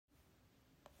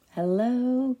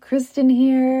Hello, Kristen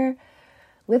here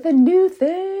with a new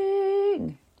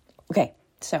thing. Okay,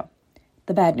 so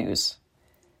the bad news.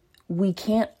 We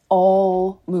can't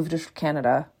all move to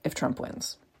Canada if Trump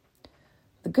wins.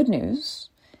 The good news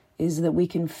is that we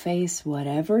can face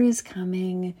whatever is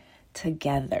coming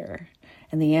together.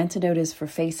 And the antidote is for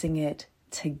facing it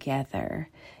together.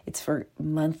 It's for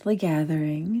monthly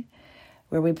gathering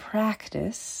where we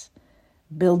practice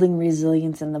building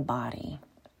resilience in the body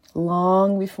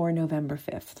long before November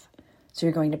 5th. So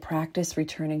you're going to practice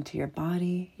returning to your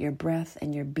body, your breath,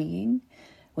 and your being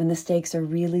when the stakes are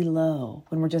really low,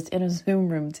 when we're just in a Zoom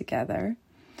room together,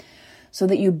 so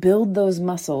that you build those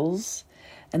muscles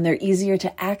and they're easier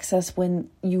to access when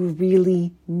you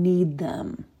really need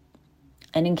them.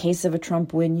 And in case of a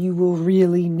Trump win, you will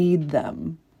really need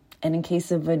them. And in case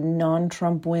of a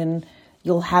non-Trump win,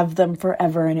 you'll have them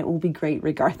forever and it will be great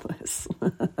regardless.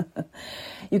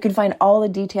 You can find all the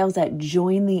details at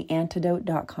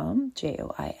jointheantidote.com,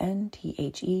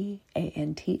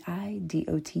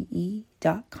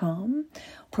 jointheantidote.com.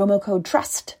 Promo code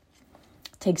TRUST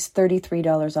takes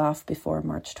 $33 off before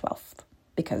March 12th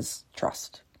because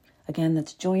trust. Again,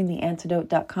 that's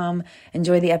jointheantidote.com.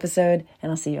 Enjoy the episode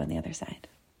and I'll see you on the other side.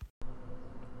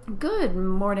 Good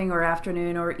morning or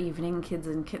afternoon or evening, kids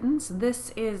and kittens.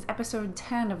 This is episode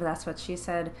 10 of That's What She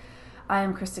Said. I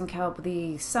am Kristen Kelp,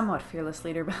 the somewhat fearless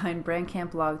leader behind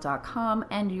brandcampblog.com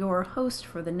and your host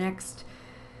for the next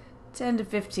 10 to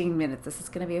 15 minutes. This is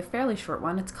going to be a fairly short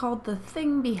one. It's called The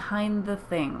Thing Behind the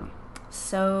Thing.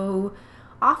 So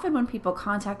often when people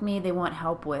contact me, they want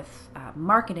help with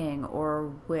marketing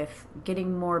or with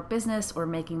getting more business or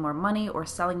making more money or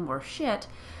selling more shit.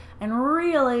 And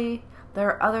really, there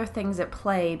are other things at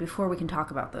play before we can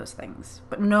talk about those things.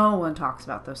 But no one talks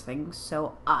about those things,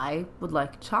 so I would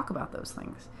like to talk about those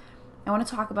things. I want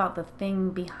to talk about the thing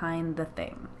behind the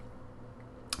thing.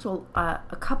 So a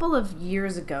couple of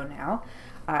years ago now,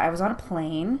 I was on a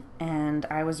plane and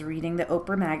I was reading the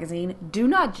Oprah magazine. Do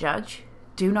not judge,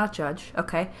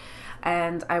 okay?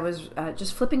 And I was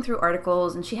just flipping through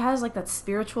articles, and she has like that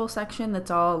spiritual section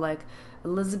that's all like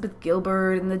Elizabeth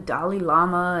Gilbert and the Dalai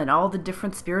Lama and all the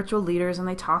different spiritual leaders, and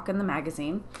they talk in the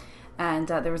magazine. And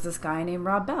there was this guy named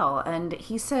Rob Bell, and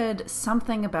he said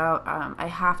something about, I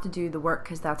have to do the work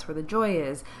because that's where the joy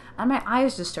is. And my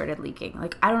eyes just started leaking.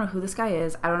 Like, I don't know who this guy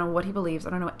is. I don't know what he believes. I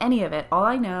don't know any of it. All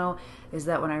I know is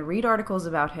that when I read articles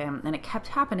about him, and it kept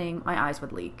happening, my eyes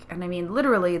would leak. And I mean,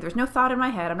 literally, there's no thought in my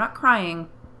head. I'm not crying.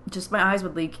 Just my eyes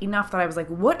would leak enough that I was like,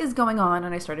 what is going on?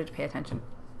 And I started to pay attention.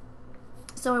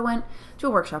 So I went to a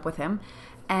workshop with him,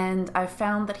 and I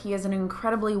found that he is an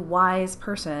incredibly wise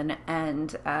person,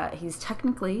 and he's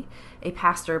technically a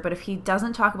pastor, but if he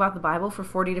doesn't talk about the Bible for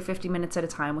 40 to 50 minutes at a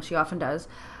time, which he often does,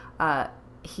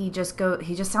 he just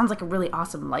sounds like a really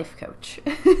awesome life coach.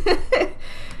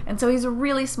 And so he's a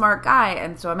really smart guy.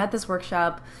 And so I'm at this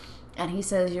workshop, and he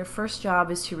says, your first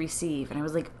job is to receive. And I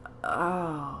was like,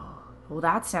 oh, well,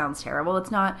 that sounds terrible.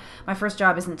 It's not, my first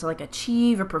job isn't to like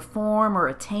achieve or perform or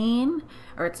attain,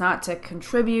 or it's not to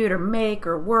contribute or make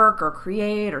or work or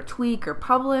create or tweak or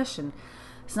publish. And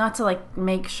it's not to like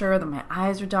make sure that my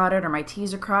I's are dotted or my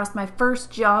T's are crossed. My first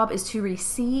job is to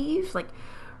receive. Like,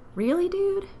 really,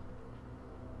 dude?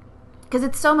 Because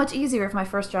it's so much easier if my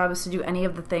first job is to do any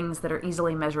of the things that are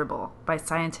easily measurable by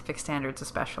scientific standards,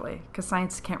 especially because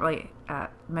science can't really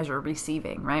measure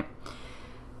receiving, right?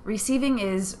 Receiving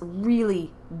is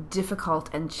really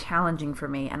difficult and challenging for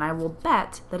me, and I will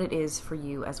bet that it is for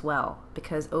you as well,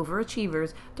 because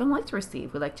overachievers don't like to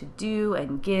receive. We like to do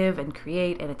and give and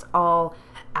create, and it's all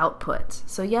output.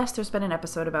 So yes, there's been an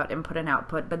episode about input and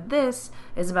output, but this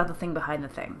is about the thing behind the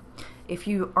thing. If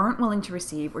you aren't willing to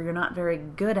receive, or you're not very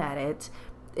good at it,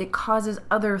 it causes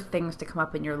other things to come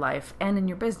up in your life and in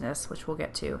your business, which we'll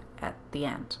get to at the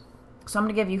end. So I'm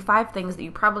going to give you 5 things that you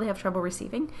probably have trouble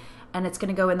receiving, and it's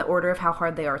going to go in the order of how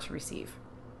hard they are to receive.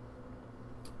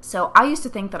 So I used to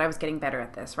think that I was getting better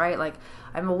at this, right? Like,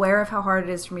 I'm aware of how hard it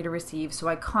is for me to receive, so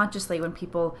I consciously, when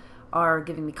people are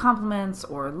giving me compliments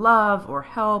or love or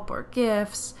help or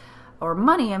gifts or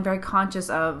money, I'm very conscious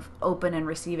of open and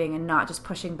receiving and not just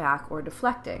pushing back or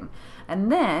deflecting. And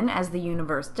then, as the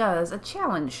universe does, a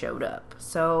challenge showed up.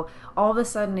 So all of a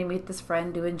sudden I meet this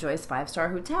friend who enjoys 5-star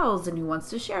hotels and who wants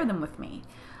to share them with me.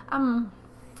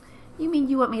 You mean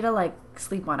you want me to like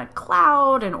sleep on a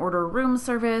cloud and order room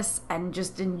service and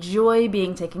just enjoy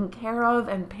being taken care of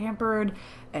and pampered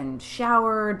and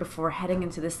showered before heading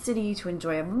into the city to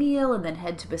enjoy a meal and then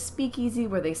head to a speakeasy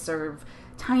where they serve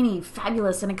tiny,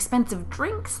 fabulous, and expensive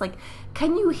drinks? Like,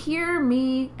 can you hear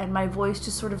me and my voice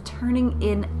just sort of turning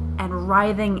in and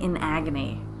writhing in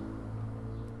agony?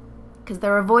 because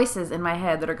there are voices in my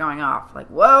head that are going off, like,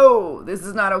 whoa, this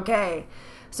is not okay.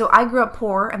 So I grew up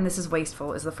poor, and this is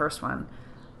wasteful, is the first one.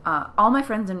 All my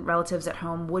friends and relatives at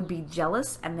home would be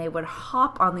jealous, and they would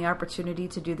hop on the opportunity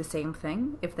to do the same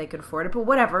thing if they could afford it. But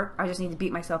whatever, I just need to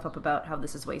beat myself up about how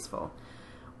this is wasteful.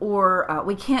 Or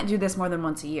we can't do this more than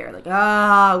once a year. Like,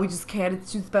 we just can't.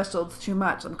 It's too special. It's too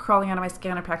much. I'm crawling out of my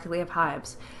skin. I practically have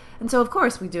hives. And so, of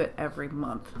course, we do it every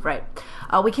month, right?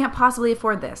 We can't possibly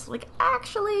afford this. Like,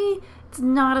 actually, it's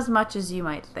not as much as you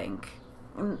might think.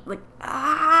 Like,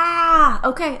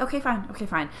 okay,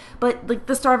 fine. But, like,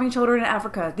 the starving children in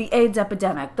Africa, the AIDS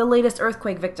epidemic, the latest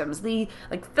earthquake victims, the,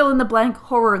 like, fill-in-the-blank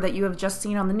horror that you have just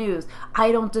seen on the news.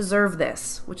 I don't deserve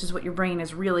this, which is what your brain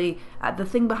is really, the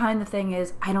thing behind the thing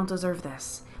is, I don't deserve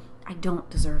this. I don't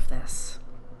deserve this.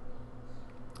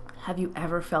 Have you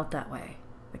ever felt that way?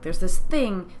 Like, there's this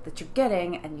thing that you're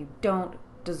getting and you don't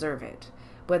deserve it.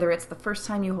 Whether it's the first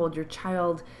time you hold your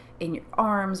child in your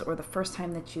arms, or the first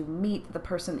time that you meet the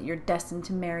person that you're destined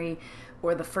to marry,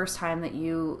 or the first time that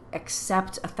you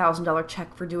accept a $1,000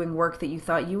 check for doing work that you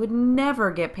thought you would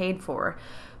never get paid for,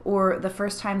 or the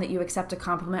first time that you accept a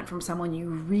compliment from someone you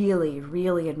really,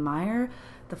 really admire,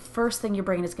 the first thing your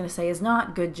brain is going to say is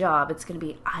not good job. It's going to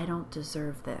be, I don't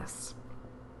deserve this.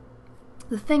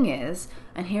 The thing is,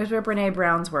 and here's where Brene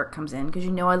Brown's work comes in, because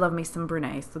you know I love me some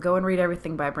Brene, so go and read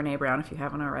everything by Brene Brown if you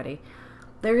haven't already.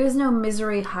 There is no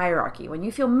misery hierarchy. When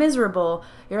you feel miserable,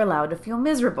 you're allowed to feel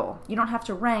miserable. You don't have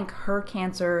to rank her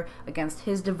cancer against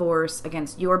his divorce,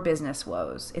 against your business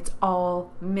woes. It's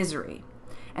all misery.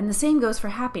 And the same goes for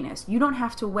happiness. You don't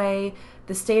have to weigh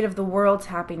the state of the world's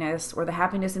happiness or the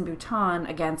happiness in Bhutan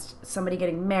against somebody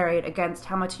getting married, against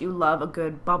how much you love a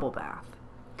good bubble bath.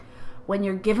 When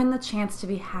you're given the chance to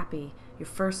be happy, your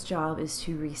first job is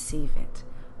to receive it.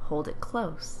 Hold it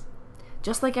close.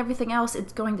 Just like everything else,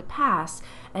 it's going to pass,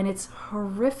 and it's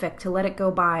horrific to let it go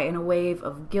by in a wave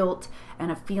of guilt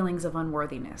and of feelings of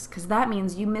unworthiness, because that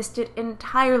means you missed it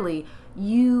entirely.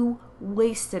 You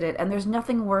wasted it, and there's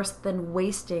nothing worse than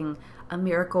wasting a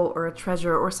miracle or a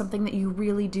treasure or something that you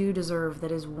really do deserve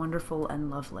that is wonderful and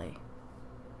lovely.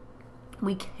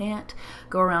 We can't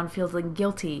go around feeling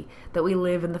guilty that we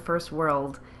live in the first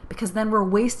world, because then we're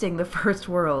wasting the first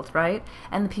world, right?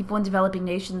 And the people in developing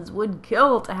nations would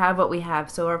kill to have what we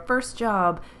have. So our first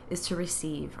job is to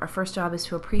receive. Our first job is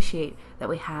to appreciate that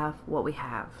we have what we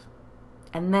have.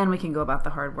 And then we can go about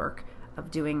the hard work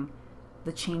of doing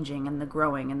the changing and the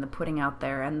growing and the putting out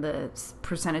there and the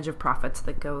percentage of profits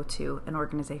that go to an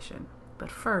organization.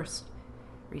 But first,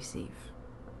 receive.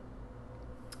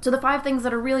 So the 5 things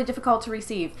that are really difficult to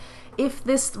receive. If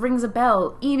this rings a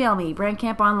bell, email me,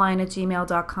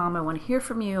 brandcamponline@gmail.com. I want to hear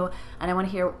from you, and I want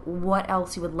to hear what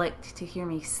else you would like to hear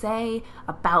me say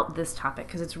about this topic,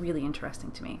 because it's really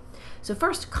interesting to me. So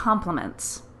first,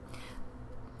 compliments.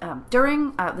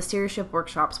 During the Serieship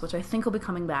workshops, which I think will be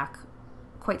coming back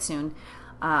quite soon,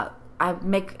 I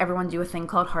make everyone do a thing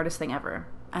called Hardest Thing Ever.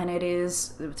 And it is,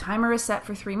 the timer is set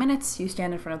for 3 minutes, you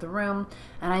stand in front of the room,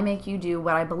 and I make you do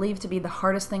what I believe to be the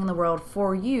hardest thing in the world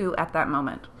for you at that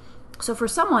moment. So for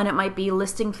someone, it might be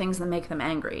listing things that make them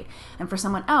angry. And for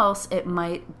someone else, it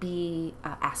might be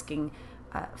asking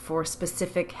for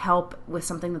specific help with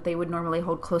something that they would normally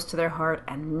hold close to their heart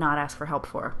and not ask for help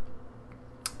for.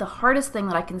 The hardest thing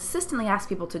that I consistently ask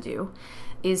people to do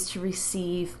is to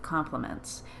receive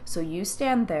compliments. So you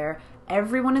stand there,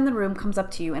 everyone in the room comes up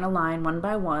to you in a line one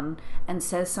by one and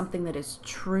says something that is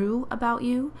true about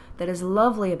you, that is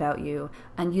lovely about you,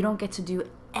 and you don't get to do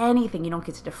anything. You don't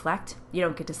get to deflect. You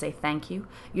don't get to say thank you.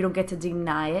 You don't get to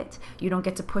deny it. You don't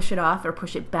get to push it off or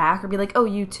push it back or be like, oh,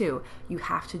 you too. You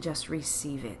have to just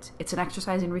receive it. It's an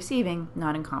exercise in receiving,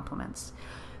 not in compliments.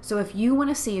 So if you want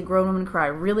to see a grown woman cry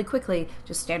really quickly,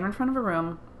 just stand in front of a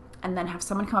room and then have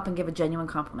someone come up and give a genuine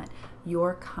compliment.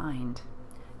 You're kind.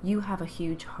 You have a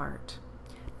huge heart.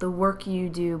 The work you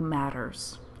do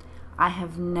matters. I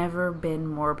have never been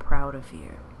more proud of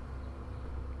you.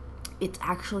 It's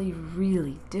actually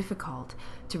really difficult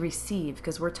to receive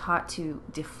because we're taught to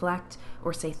deflect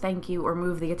or say thank you or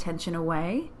move the attention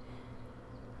away.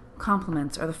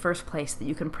 Compliments are the first place that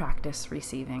you can practice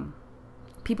receiving.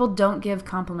 People don't give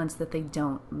compliments that they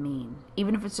don't mean.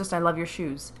 Even if it's just, I love your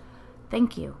shoes.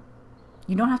 Thank you.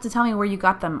 You don't have to tell me where you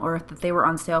got them or that they were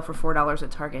on sale for $4 at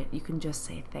Target. You can just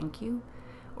say thank you,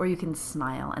 or you can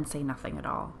smile and say nothing at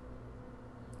all.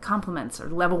 Compliments are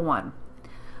level 1.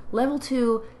 Level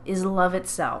 2 is love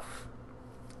itself,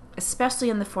 especially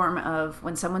in the form of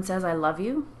when someone says, I love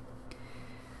you.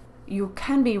 You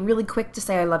can be really quick to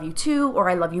say, I love you too, or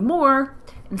I love you more,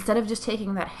 instead of just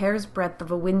taking that hair's breadth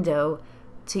of a window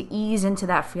to ease into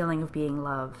that feeling of being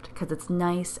loved, because it's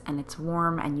nice and it's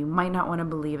warm and you might not want to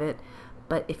believe it,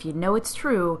 but if you know it's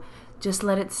true, just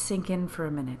let it sink in for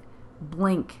a minute.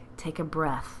 Blink, take a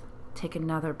breath, take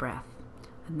another breath,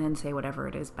 and then say whatever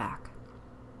it is back.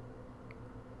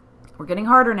 We're getting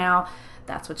harder now.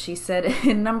 That's what she said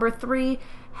in number 3,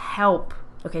 help.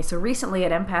 Okay, so recently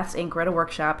at Empaths Inc., we're at a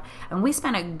workshop, and we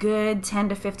spent a good 10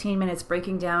 to 15 minutes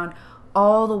breaking down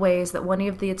all the ways that one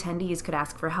of the attendees could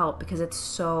ask for help, because it's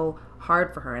so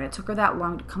hard for her. And it took her that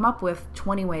long to come up with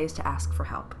 20 ways to ask for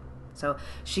help. So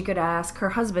she could ask her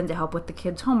husband to help with the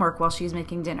kids' homework while she's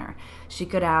making dinner. She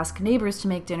could ask neighbors to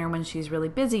make dinner when she's really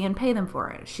busy and pay them for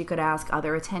it. She could ask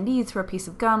other attendees for a piece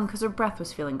of gum because her breath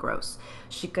was feeling gross.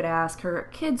 She could ask her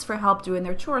kids for help doing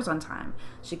their chores on time.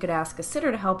 She could ask a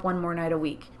sitter to help one more night a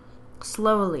week.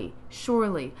 Slowly,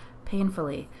 surely,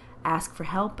 painfully, ask for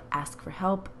help, ask for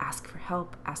help, ask for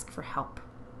help, ask for help.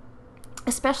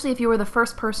 Especially if you were the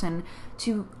first person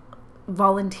to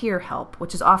volunteer help,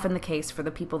 which is often the case for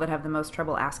the people that have the most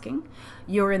trouble asking.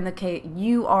 You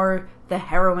are the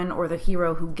heroine or the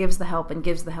hero who gives the help and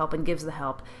gives the help and gives the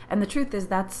help. And the truth is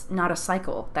that's not a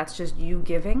cycle. That's just you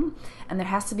giving. And there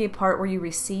has to be a part where you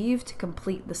receive to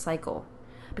complete the cycle.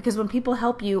 Because when people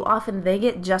help you, often they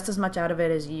get just as much out of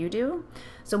it as you do.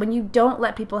 So when you don't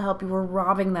let people help you, we're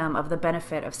robbing them of the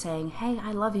benefit of saying, hey,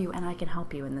 I love you and I can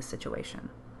help you in this situation.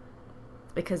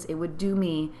 Because it would do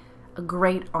me a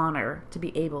great honor to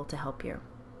be able to help you.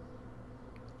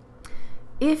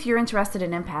 If you're interested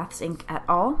in Empaths Inc. at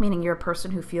all, meaning you're a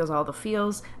person who feels all the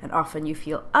feels, and often you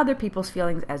feel other people's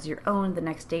feelings as your own, the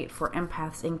next date for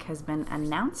Empaths Inc. has been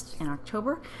announced in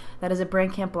October. That is at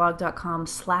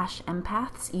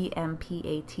braincampblog.com/empaths,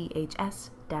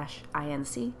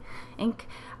 EMPATHS-INC, Inc.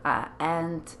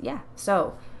 And yeah,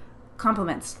 so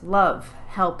compliments, love,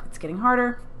 help, it's getting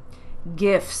harder.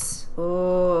 Gifts,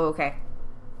 oh, okay.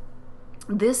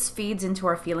 This feeds into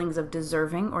our feelings of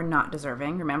deserving or not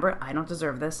deserving. Remember, I don't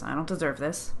deserve this. I don't deserve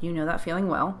this. You know that feeling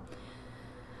well.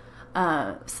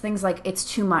 Things like, it's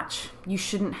too much. You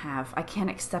shouldn't have. I can't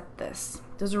accept this.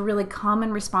 Those are really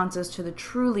common responses to the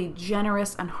truly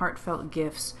generous and heartfelt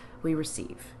gifts we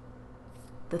receive.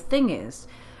 The thing is,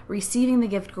 receiving the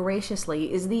gift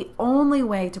graciously is the only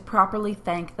way to properly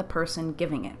thank the person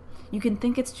giving it. You can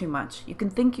think it's too much. You can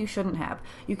think you shouldn't have.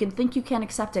 You can think you can't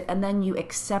accept it, and then you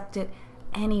accept it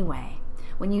anyway.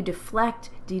 When you deflect,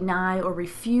 deny, or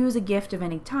refuse a gift of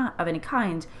any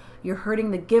kind, you're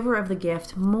hurting the giver of the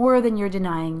gift more than you're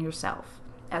denying yourself.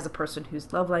 As a person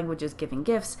whose love language is giving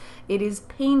gifts, it is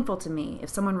painful to me if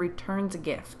someone returns a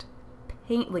gift.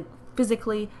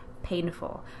 Physically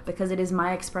painful, because it is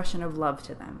my expression of love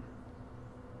to them.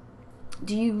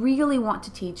 Do you really want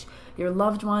to teach your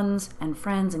loved ones and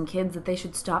friends and kids that they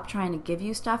should stop trying to give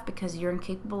you stuff because you're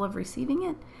incapable of receiving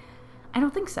it? I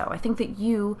don't think so. I think that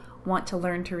you want to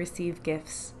learn to receive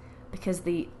gifts, because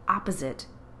the opposite,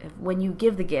 when you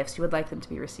give the gifts, you would like them to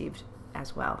be received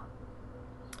as well.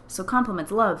 So compliments,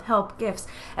 love, help, gifts.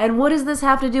 And what does this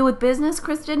have to do with business,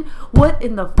 Kristen? What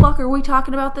in the fuck are we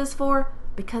talking about this for?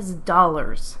 Because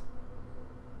dollars.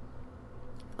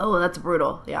 Oh, that's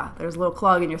brutal. Yeah, there's a little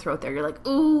clog in your throat there. You're like,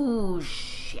 ooh,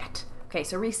 shit. Okay,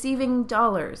 so receiving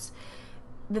dollars.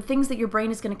 The things that your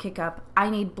brain is going to kick up, I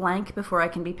need blank before I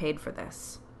can be paid for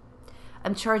this.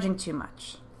 I'm charging too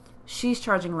much. She's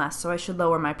charging less, so I should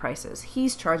lower my prices.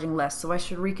 He's charging less, so I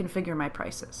should reconfigure my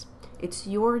prices. It's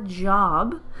your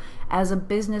job as a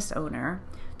business owner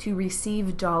to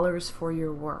receive dollars for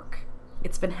your work.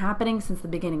 It's been happening since the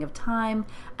beginning of time,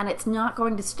 and it's not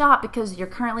going to stop because you're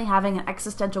currently having an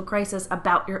existential crisis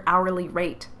about your hourly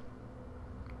rate.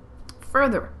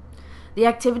 Further, the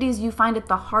activities you find it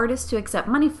the hardest to accept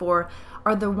money for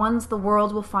are the ones the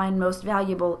world will find most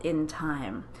valuable in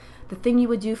time. The thing you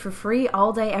would do for free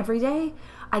all day, every day,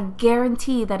 I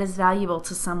guarantee that is valuable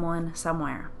to someone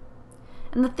somewhere.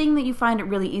 And the thing that you find it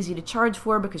really easy to charge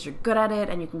for because you're good at it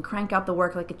and you can crank out the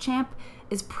work like a champ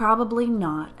is probably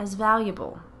not as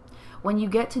valuable. When you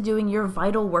get to doing your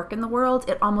vital work in the world,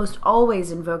 it almost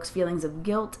always invokes feelings of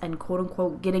guilt and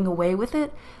quote-unquote getting away with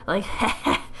it. Like,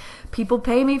 people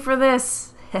pay me for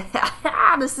this.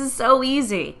 This is so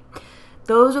easy.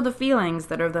 Those are the feelings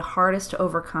that are the hardest to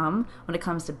overcome when it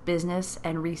comes to business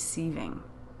and receiving.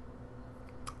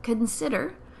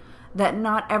 Consider that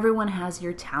not everyone has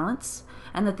your talents,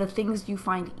 and that the things you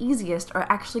find easiest are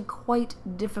actually quite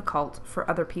difficult for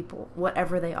other people,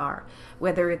 whatever they are.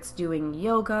 Whether it's doing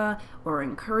yoga, or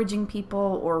encouraging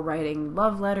people, or writing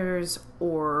love letters,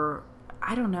 or,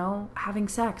 I don't know, having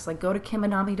sex. Like, go to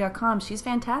kimanami.com. She's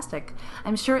fantastic.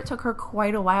 I'm sure it took her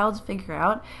quite a while to figure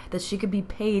out that she could be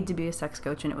paid to be a sex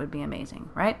coach, and it would be amazing,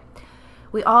 right?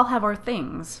 We all have our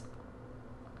things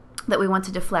that we want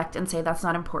to deflect and say that's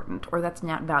not important, or that's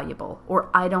not valuable,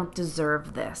 or I don't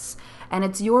deserve this. And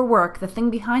it's your work, the thing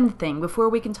behind the thing, before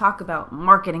we can talk about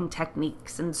marketing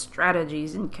techniques and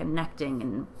strategies and connecting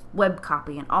and web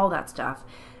copy and all that stuff.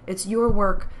 It's your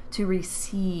work to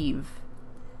receive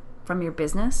from your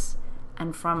business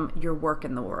and from your work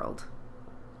in the world.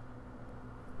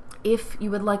 If you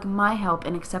would like my help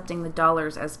in accepting the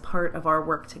dollars as part of our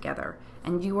work together,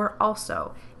 and you are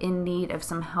also in need of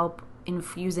some help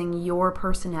infusing your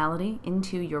personality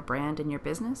into your brand and your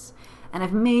business, and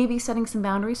of maybe setting some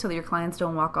boundaries so that your clients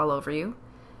don't walk all over you,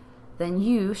 then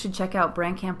you should check out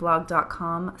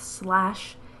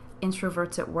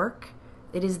brandcampblog.com/introvertsatwork.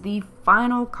 It is the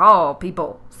final call,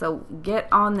 people. So get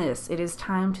on this. It is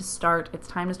time to start. It's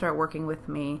time to start working with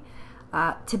me.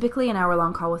 Typically, an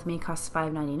hour-long call with me costs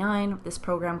 $5.99. This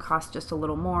program costs just a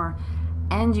little more.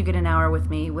 And you get an hour with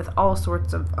me with all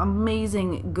sorts of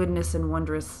amazing goodness and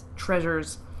wondrous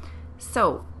treasures.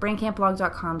 So,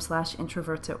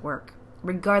 brandcampblog.com/introvertsatwork.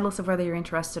 Regardless of whether you're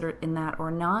interested in that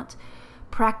or not,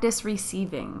 practice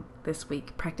receiving this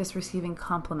week. Practice receiving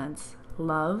compliments,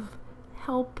 love,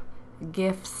 help,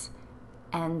 gifts,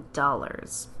 and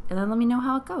dollars. And then let me know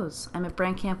how it goes. I'm at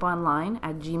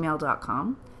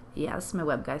brandcamponline@gmail.com. Yes, my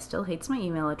web guy still hates my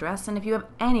email address. And if you have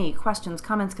any questions,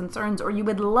 comments, concerns, or you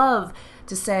would love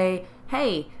to say,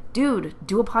 hey, dude,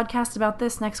 do a podcast about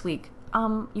this next week,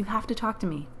 you have to talk to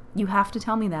me. You have to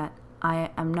tell me that.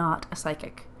 I am not a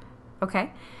psychic.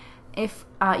 Okay? If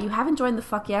you haven't joined the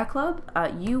Fuck Yeah Club,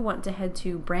 you want to head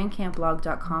to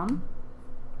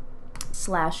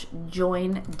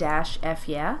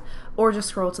brandcampblog.com/join-fyeah, or just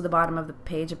scroll to the bottom of the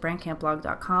page at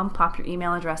brandcampblog.com, pop your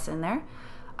email address in there.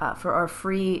 For our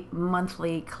free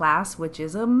monthly class, which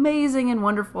is amazing and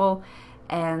wonderful.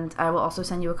 And I will also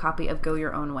send you a copy of Go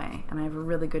Your Own Way. And I have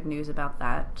really good news about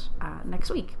that next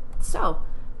week. So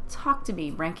talk to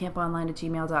me,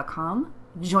 brandcamponline@gmail.com.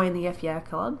 Join the F Yeah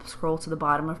Club. Scroll to the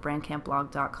bottom of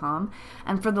brandcampblog.com.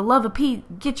 And for the love of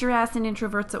Pete, get your ass in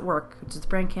Introverts at Work, which is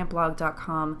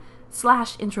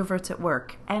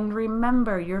brandcampblog.com/introvertsatwork. And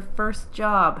remember, your first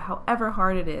job, however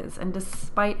hard it is, and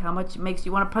despite how much it makes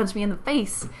you want to punch me in the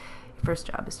face, your first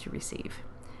job is to receive.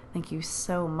 Thank you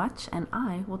so much, and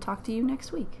I will talk to you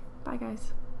next week. Bye,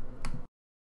 guys.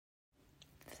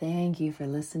 Thank you for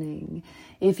listening.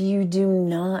 If you do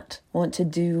not want to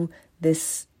do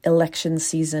this election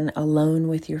season alone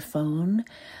with your phone,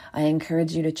 I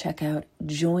encourage you to check out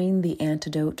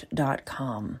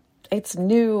jointheantidote.com. It's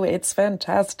new, it's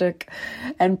fantastic,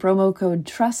 and promo code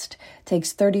TRUST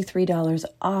takes $33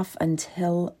 off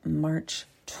until March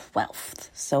 12th.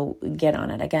 So get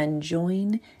on it. Again,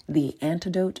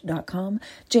 jointheantidote.com,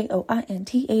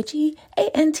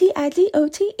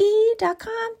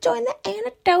 jointheantidote.com. Join the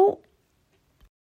antidote.